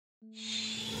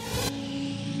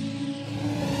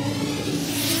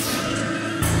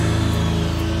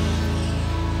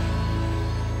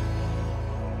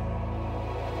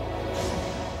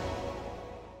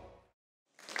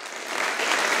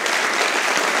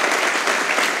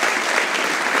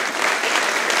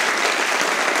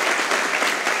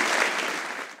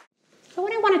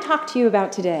talk to you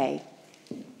about today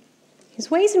is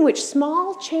ways in which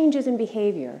small changes in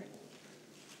behavior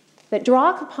that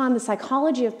draw upon the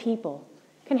psychology of people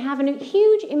can have a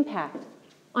huge impact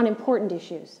on important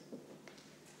issues.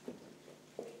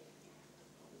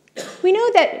 We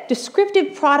know that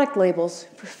descriptive product labels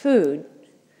for food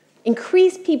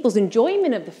increase people's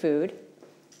enjoyment of the food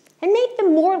and make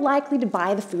them more likely to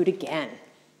buy the food again.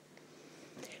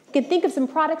 We can think of some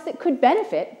products that could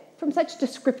benefit from such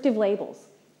descriptive labels.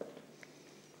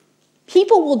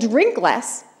 People will drink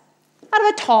less out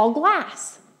of a tall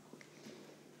glass.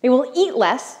 They will eat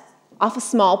less off a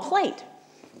small plate.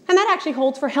 And that actually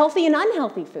holds for healthy and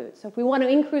unhealthy foods. So if we want to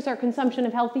increase our consumption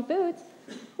of healthy foods,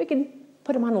 we can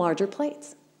put them on larger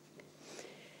plates.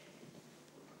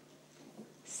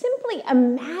 Simply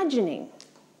imagining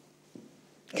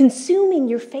consuming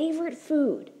your favorite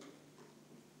food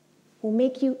will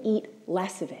make you eat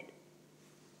less of it.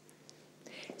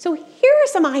 So here are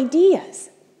some ideas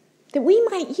that we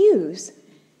might use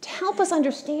to help us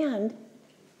understand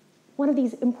one of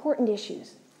these important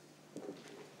issues.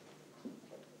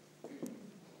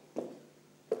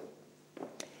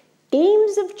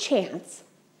 Games of chance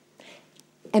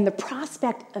and the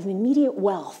prospect of immediate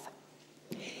wealth.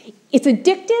 It's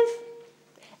addictive,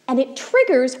 and it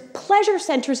triggers pleasure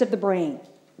centers of the brain.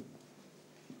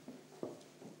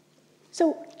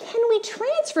 So can we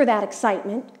transfer that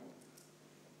excitement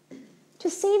to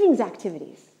savings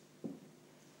activities?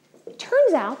 It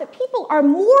turns out that people are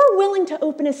more willing to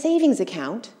open a savings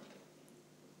account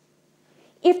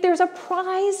if there's a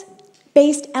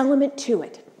prize-based element to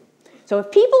it. So if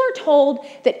people are told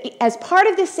that as part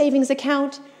of this savings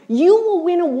account, you will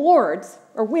win awards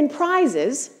or win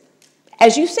prizes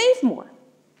as you save more.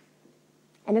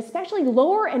 And especially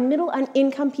lower and middle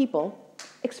income people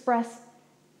express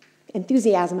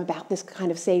enthusiasm about this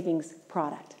kind of savings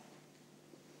product.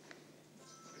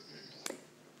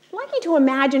 I'd like you to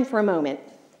imagine for a moment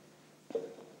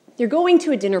you're going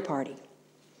to a dinner party.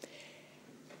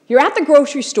 You're at the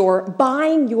grocery store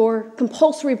buying your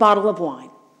compulsory bottle of wine.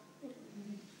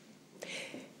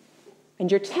 And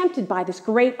you're tempted by this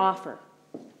great offer.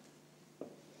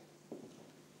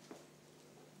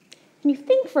 And you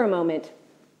think for a moment,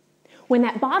 when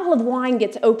that bottle of wine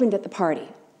gets opened at the party,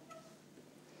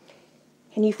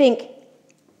 and you think,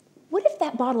 what if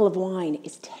that bottle of wine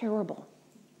is terrible?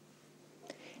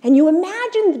 And you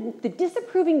imagine the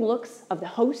disapproving looks of the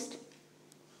host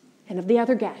and of the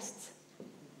other guests.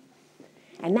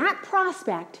 And that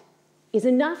prospect is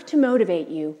enough to motivate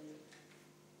you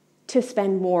to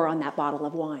spend more on that bottle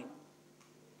of wine,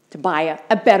 to buy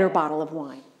a better bottle of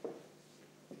wine.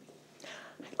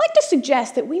 I'd like to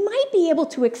suggest that we might be able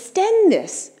to extend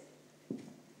this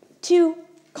to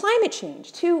climate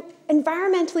change, to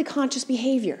environmentally conscious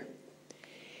behavior.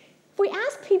 If we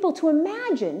ask people to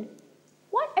imagine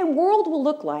what a world will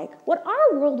look like, what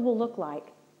our world will look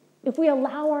like if we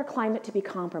allow our climate to be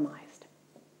compromised.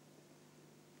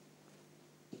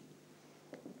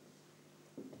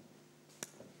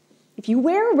 If you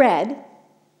wear red,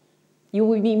 you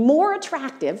will be more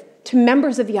attractive to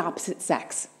members of the opposite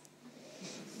sex.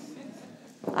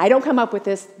 I don't come up with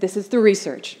this. This is the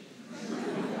research.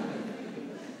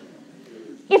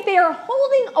 If they are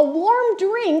holding a warm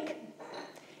drink,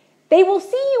 they will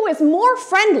see you as more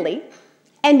friendly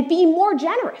and be more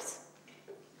generous.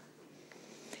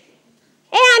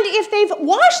 And if they've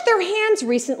washed their hands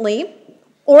recently,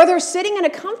 or they're sitting in a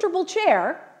comfortable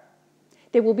chair,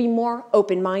 they will be more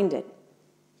open-minded.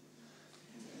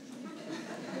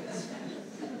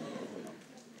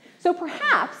 So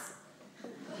perhaps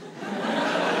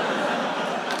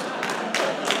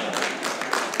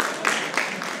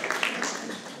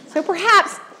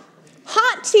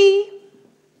hot tea,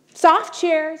 soft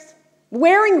chairs,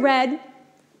 wearing red,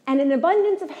 and an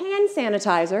abundance of hand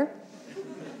sanitizer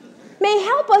may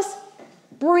help us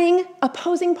bring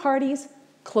opposing parties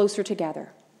closer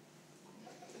together.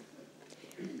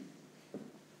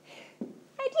 The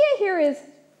idea here is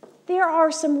there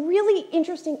are some really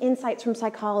interesting insights from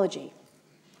psychology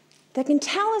that can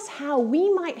tell us how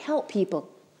we might help people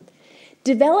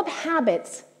develop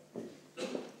habits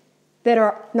that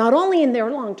are not only in their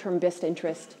long-term best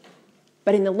interest,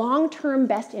 but in the long-term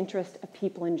best interest of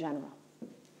people in general.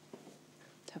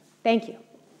 So, thank you.